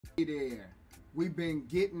There, we've been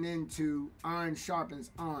getting into iron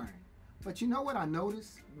sharpens iron. But you know what I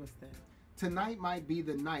noticed? What's that? Tonight might be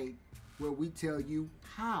the night where we tell you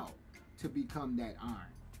how to become that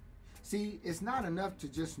iron. See, it's not enough to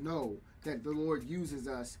just know that the Lord uses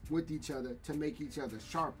us with each other to make each other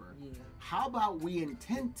sharper. Yeah. How about we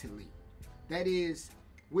intentionally, that is,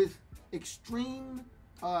 with extreme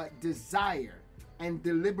desire and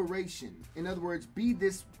deliberation, in other words, be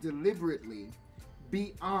this deliberately,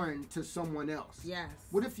 be iron to someone else. Yes.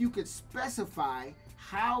 What if you could specify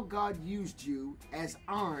how God used you as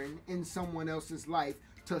iron in someone else's life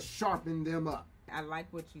to sharpen them up? I like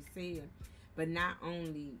what you said, but not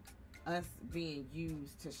only us being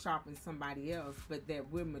used to sharpen somebody else, but that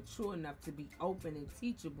we're mature enough to be open and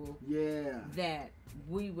teachable. Yeah. That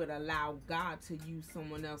we would allow God to use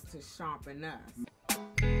someone else to sharpen us.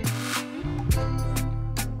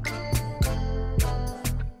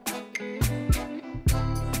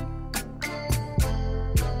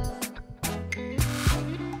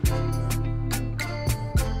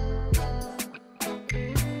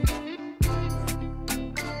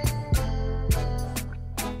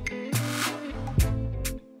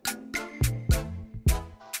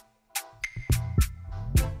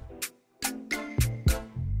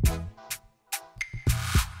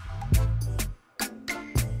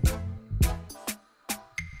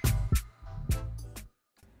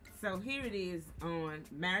 So here it is on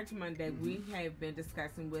Marriage Monday. We have been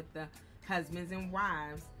discussing with the husbands and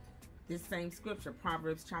wives this same scripture,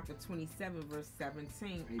 Proverbs chapter 27, verse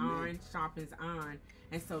 17. Amen. Iron sharpens iron,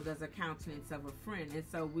 and so does a countenance of a friend. And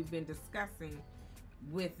so we've been discussing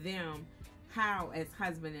with them how, as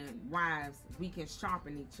husband and wives, we can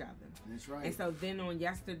sharpen each other. That's right. And so then on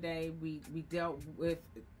yesterday, we dealt with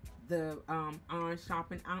the iron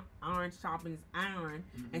sharpens iron,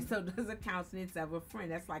 and so does a countenance of a friend.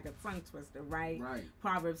 That's like a tongue twister, right? Right.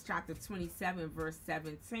 Proverbs chapter 27, verse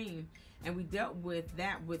 17. And we dealt with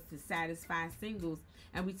that with the satisfied singles,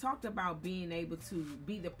 and we talked about being able to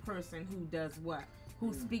be the person who does what?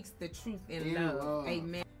 Who speaks the truth in love.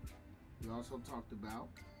 Amen. We also talked about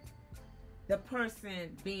the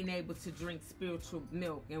person being able to drink spiritual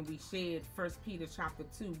milk, and we shared 1 Peter chapter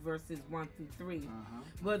 2 verses 1 through 3.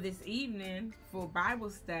 Well, this evening for Bible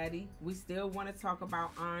study, we still want to talk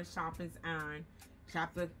about iron sharpens iron,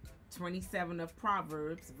 chapter 27 of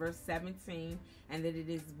Proverbs, verse 17, and that it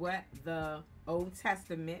is what? The Old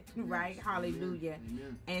Testament, right? Yes. Hallelujah.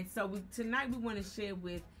 Amen. And so tonight we want to share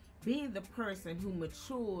with being the person who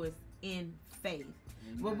matures in faith.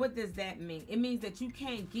 Amen. Well, what does that mean? It means that you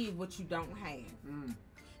can't give what you don't have.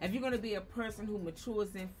 If you're going to be a person who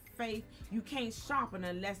matures in faith, you can't sharpen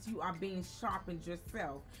unless you are being sharpened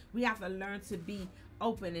yourself. We have to learn to be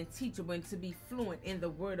open and teachable and to be fluent in the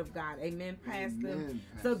word of God. Amen, Pastor? Amen,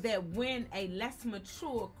 Pastor. So that when a less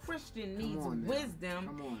mature Christian needs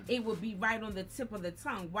wisdom, it will be right on the tip of the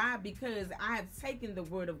tongue. Why? Because I have taken the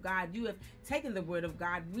word of God. You have taken the word of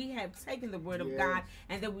God. We have taken the word of God,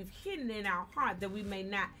 and that we've hidden in our heart that we may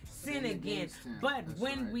not sin again. But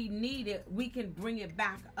when we need it, we can bring it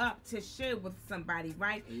back up to share with somebody,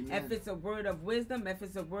 right? Amen. If it's a word of wisdom, if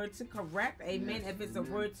it's a word to correct, amen. If it's a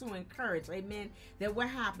word to encourage, amen. That what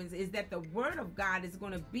happens is that the word of God is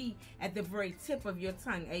going to be at the very tip of your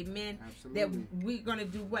tongue, amen. Absolutely. That we're going to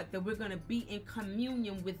do what? That we're going to be in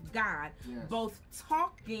communion with God, both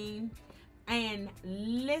talking and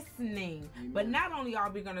listening. Amen. But not only are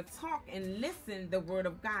we going to talk and listen the word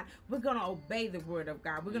of God, we're going to obey the word of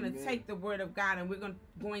God. We're going to take the word of God and we're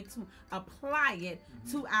going to apply it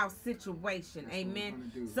to our situation. That's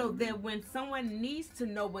amen. So that when someone needs to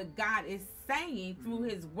know what God is saying through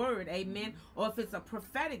his word, amen, or if it's a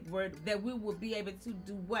prophetic word, that we will be able to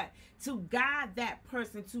do what? To guide that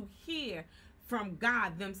person to hear from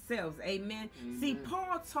God themselves. Amen. See,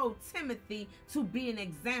 Paul told Timothy to be an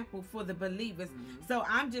example for the believers. So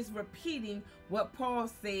I'm just repeating what Paul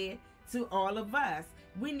said to all of us.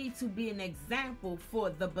 We need to be an example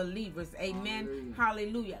for the believers. Amen.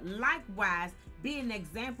 Hallelujah. Likewise, be an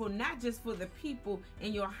example not just for the people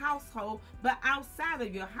in your household, but outside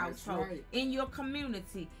of your household, in your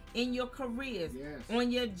community, in your careers,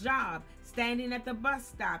 on your job, standing at the bus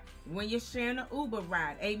stop, when you're sharing an Uber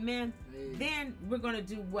ride. Amen. Then we're going to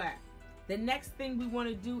do what? The next thing we want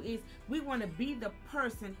to do is we want to be the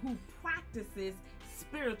person who practices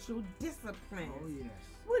spiritual disciplines. Oh, yes.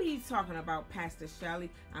 What are you talking about, Pastor Shelley?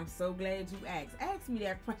 I'm so glad you asked. Ask me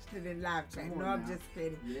that question in live chat. No, I'm just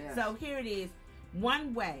kidding. Yes. So here it is.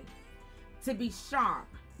 One way to be sharp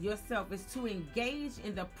yourself is to engage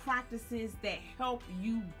in the practices that help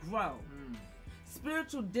you grow.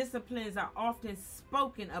 Spiritual disciplines are often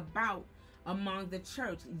spoken about among the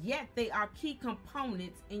church, yet they are key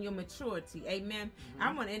components in your maturity. Amen.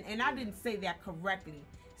 I didn't say that correctly.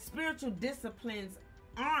 Spiritual disciplines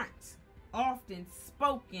aren't often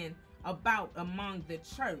spoken about among the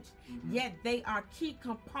church, yet they are key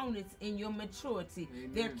components in your maturity.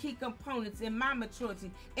 They're key components in my maturity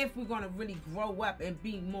if we're going to really grow up and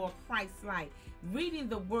be more Christ-like. Reading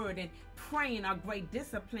the word and praying are great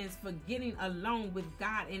disciplines for getting alone with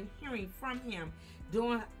God and hearing from him.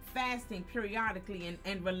 Doing fasting periodically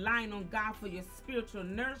and relying on God for your spiritual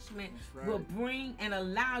nourishment will bring and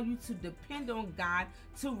allow you to depend on God,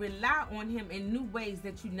 to rely on him in new ways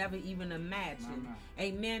that you never even imagined.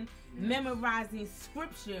 Amen. Yes. Memorizing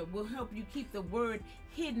scripture will help you keep the word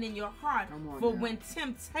hidden in your heart for when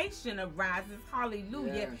temptation arises.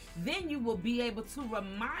 Hallelujah. Yes. Then you will be able to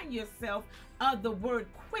remind yourself of the word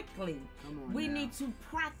quickly. We need to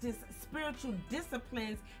practice spiritual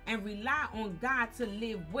disciplines and rely on God to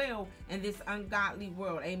live well in this ungodly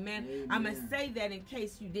world. Amen. I'm going to say that in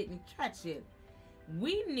case you didn't catch it.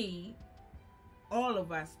 We need, all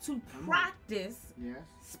of us, to practice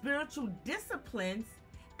spiritual disciplines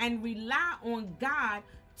and rely on God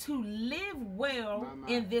to live well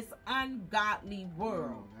in this ungodly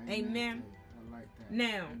world. Amen. I like that.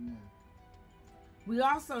 Now, we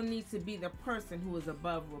also need to be the person who is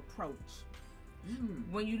above reproach.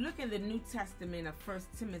 When you look in the New Testament of 1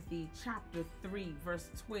 Timothy chapter 3 verse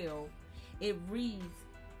 12, it reads,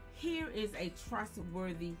 "Here is a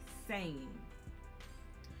trustworthy saying.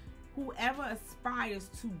 Whoever aspires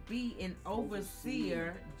to be an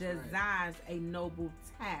overseer desires a noble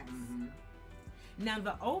task." Now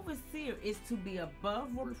the overseer is to be above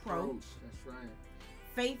reproach. That's right.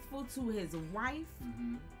 Faithful to his wife,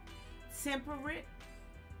 temperate,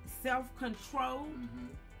 self-controlled,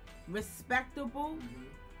 respectable,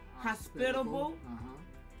 hospitable,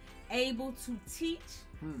 able to teach,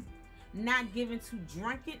 not given to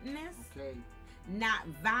drunkenness, not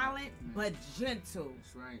violent but gentle,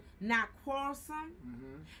 not quarrelsome,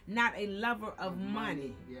 not a lover of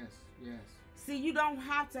money. Yes. See, you don't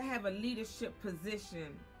have to have a leadership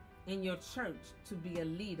position in your church to be a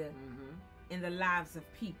leader in the lives of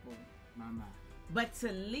people. But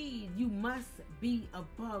to lead, you must be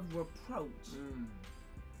above reproach.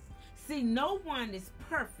 See, no one is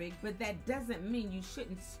perfect, but that doesn't mean you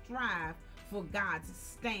shouldn't strive for God's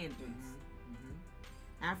standards.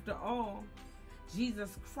 After all,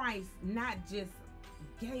 Jesus Christ not just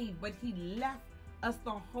gave, but he left us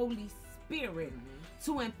the Holy Spirit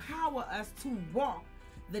to empower us to walk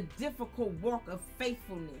the difficult walk of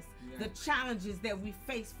faithfulness, the challenges that we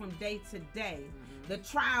face from day to day, the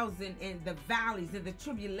trials and the valleys and the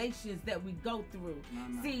tribulations that we go through.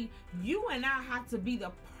 See, you and I have to be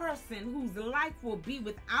the person whose life will be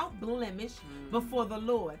without blemish before the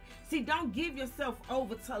Lord. See, don't give yourself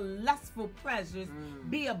over to lustful pleasures.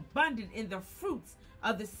 Be abundant in the fruits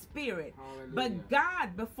of the Spirit. But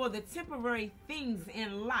God before the temporary things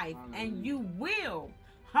in life, and you will,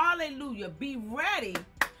 hallelujah, be ready,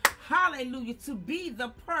 hallelujah, to be the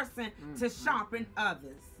person to sharpen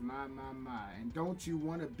others. My. And don't you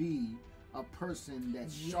want to be a person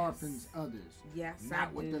that sharpens others? Yes,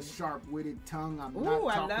 not with the sharp-witted tongue. I'm not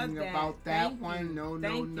talking about that one.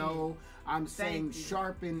 No. I'm saying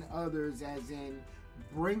sharpen others as in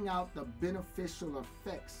bring out the beneficial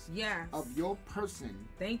effects of your person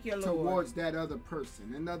towards that other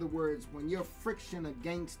person. In other words, when you're friction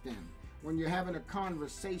against them, when you're having a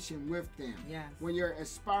conversation with them, when you're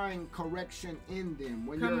aspiring correction in them,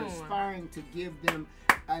 when you're aspiring to give them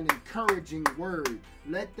an encouraging word,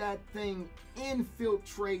 let that thing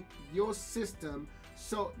infiltrate your system,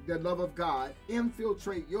 so the love of God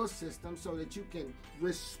infiltrate your system so that you can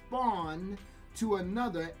respond to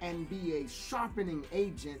another and be a sharpening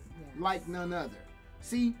agent like none other.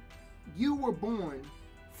 See, you were born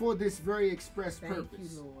for this very express purpose.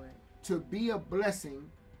 Thank you, Lord. To be a blessing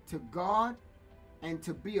to God and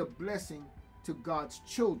to be a blessing to God's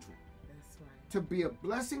children. That's right. To be a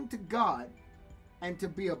blessing to God and to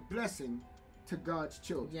be a blessing to God's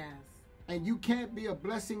children. Yes. And you can't be a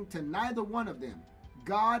blessing to neither one of them,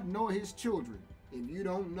 God nor his children, if you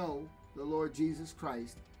don't know the Lord Jesus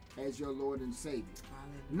Christ as your Lord and Savior.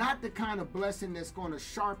 Not the kind of blessing that's going to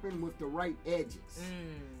sharpen with the right edges.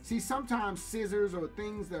 See, sometimes scissors or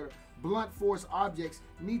things that are blunt force objects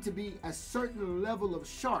need to be a certain level of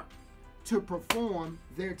sharp to perform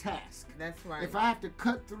their task. That's right. If I have to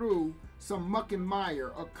cut through some muck and mire,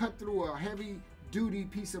 or cut through a heavy duty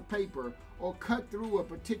piece of paper, or cut through a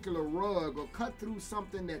particular rug, or cut through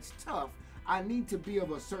something that's tough, I need to be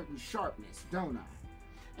of a certain sharpness, don't I?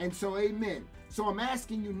 And so, amen. So I'm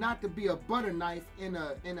asking you not to be a butter knife in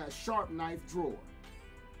a sharp knife drawer.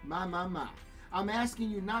 My. I'm asking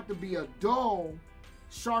you not to be a dull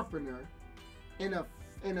sharpener in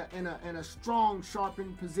a strong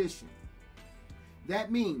sharpened position.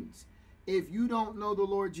 That means if you don't know the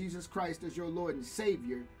Lord Jesus Christ as your Lord and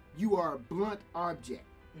Savior, you are a blunt object.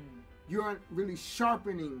 You aren't really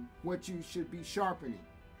sharpening what you should be sharpening.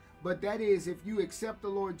 But that is if you accept the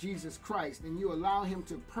Lord Jesus Christ and you allow him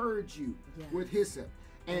to purge you with hyssop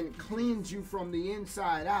and cleanse you from the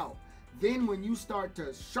inside out. Then when you start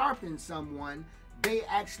to sharpen someone, they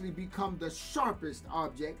actually become the sharpest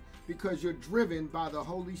object because you're driven by the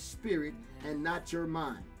Holy Spirit and not your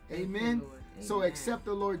mind. Amen. So accept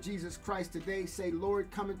the Lord Jesus Christ today. Say,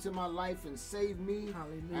 Lord, come into my life and save me.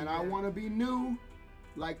 Hallelujah. And I want to be new,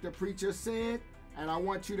 like the preacher said. And I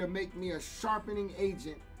want you to make me a sharpening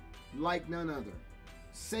agent like none other.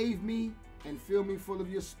 Save me and fill me full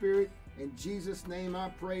of your spirit. In Jesus' name I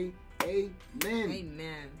pray. Amen.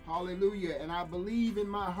 Amen. Hallelujah. And I believe in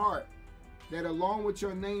my heart that along with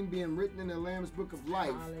your name being written in the Lamb's Book of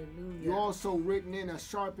Life, you're also written in a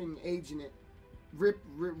sharpening agent,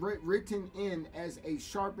 written in as a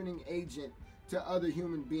sharpening agent to other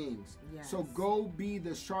human beings. So go be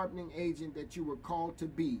the sharpening agent that you were called to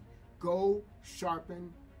be. Go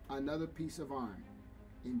sharpen another piece of iron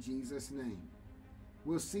in Jesus' name.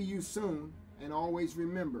 We'll see you soon, and always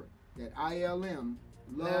remember that ILM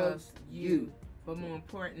loves you. But more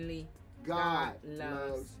importantly, God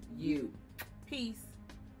loves you. Peace.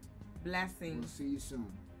 Blessings. We'll see you soon.